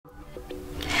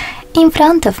In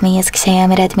front of me is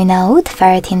XIAOMI Redmi Note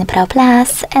 13 Pro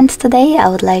Plus, and today I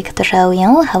would like to show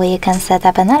you how you can set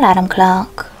up an alarm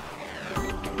clock.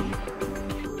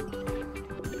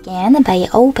 Begin by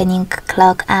opening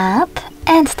Clock app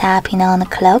and tapping on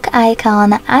clock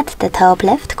icon at the top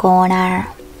left corner.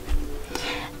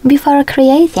 Before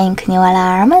creating new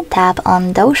alarm, tap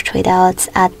on those three dots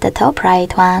at the top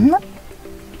right one.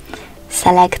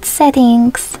 Select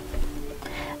Settings.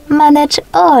 Manage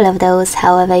all of those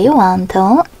however you want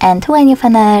to, and when you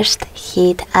finished,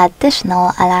 hit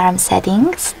Additional Alarm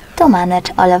Settings to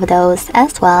manage all of those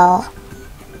as well.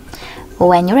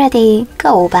 When you're ready,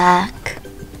 go back.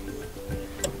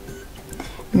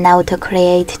 Now to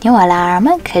create new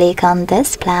alarm, click on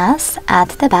this plus at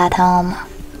the bottom.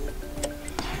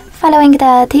 Following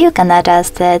that, you can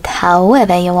adjust it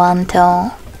however you want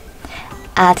to.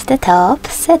 At the top,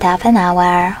 set up an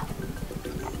hour.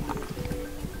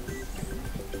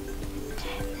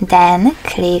 Then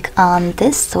click on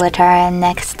this switcher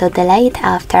next to Delete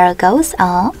After Goes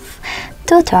Off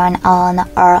to turn on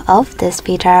or off this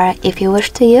feature if you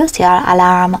wish to use your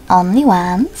alarm only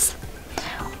once.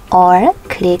 Or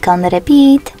click on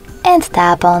Repeat and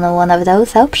tap on one of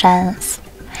those options.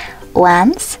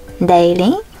 Once,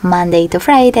 daily, Monday to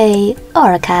Friday,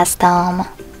 or custom.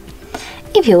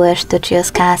 If you wish to choose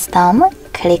custom,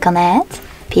 click on it,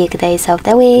 pick days of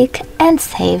the week and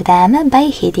save them by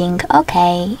hitting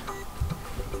OK.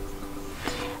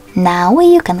 Now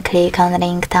you can click on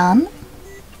ringtone.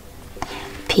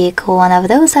 Pick one of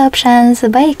those options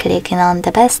by clicking on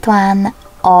the best one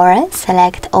or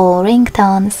select all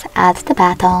ringtones at the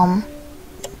bottom.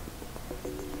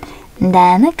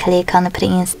 Then click on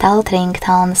pre-installed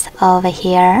ringtones over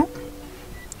here.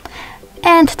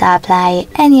 And to apply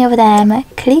any of them,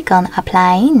 click on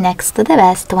Apply next to the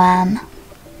best one.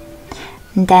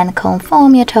 Then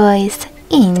confirm your choice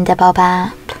in the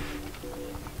pop-up.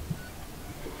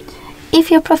 If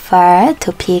you prefer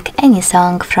to pick any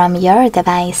song from your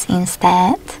device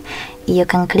instead, you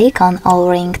can click on All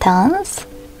Ringtones,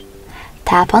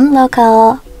 tap on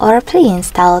Local or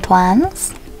pre-installed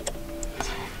ones,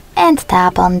 and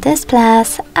tap on this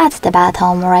plus at the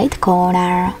bottom right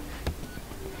corner.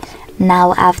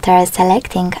 Now after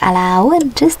selecting Allow,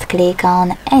 just click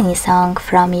on any song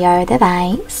from your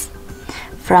device,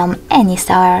 from any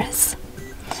source.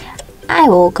 I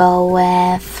will go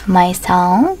with my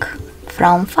song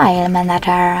from File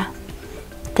Manager,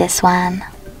 this one.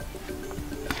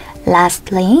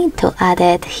 Lastly, to add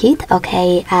it, hit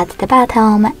OK at the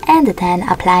bottom and then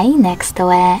apply next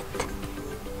to it.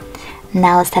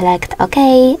 Now select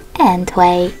OK and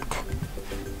wait.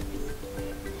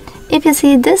 If you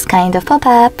see this kind of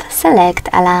pop-up, select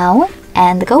Allow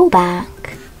and go back.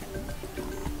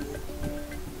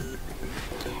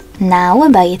 Now,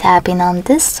 by tapping on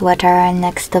this switcher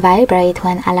next to Vibrate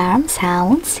when alarm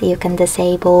sounds, you can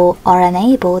disable or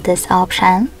enable this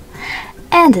option,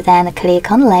 and then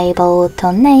click on Label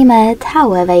to name it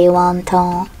however you want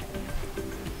to.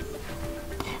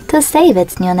 To save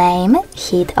its new name,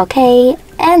 hit OK,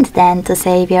 and then to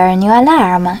save your new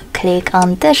alarm, click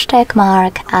on this check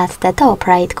mark at the top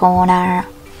right corner.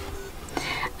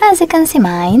 As you can see,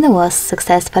 mine was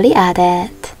successfully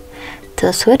added.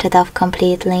 To switch it off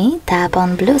completely, tap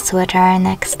on blue switcher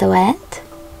next to it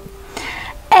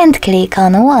and click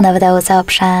on one of those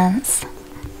options.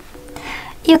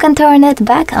 You can turn it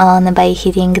back on by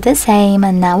hitting the same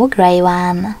now grey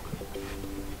one.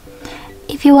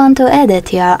 If you want to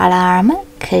edit your alarm,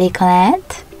 click on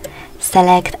it,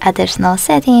 select Additional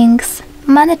Settings,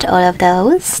 manage all of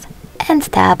those, and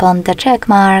tap on the check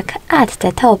mark at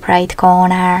the top right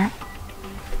corner.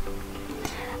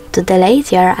 To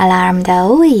delete your alarm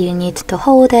though, you need to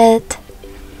hold it,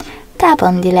 tap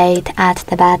on Delete at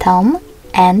the bottom,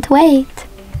 and wait.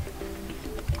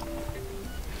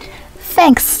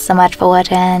 Thanks so much for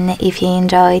watching. If you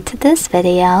enjoyed this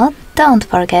video, don't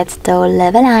forget to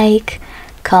leave a like,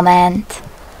 comment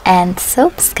and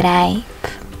subscribe.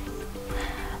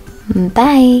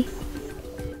 Bye!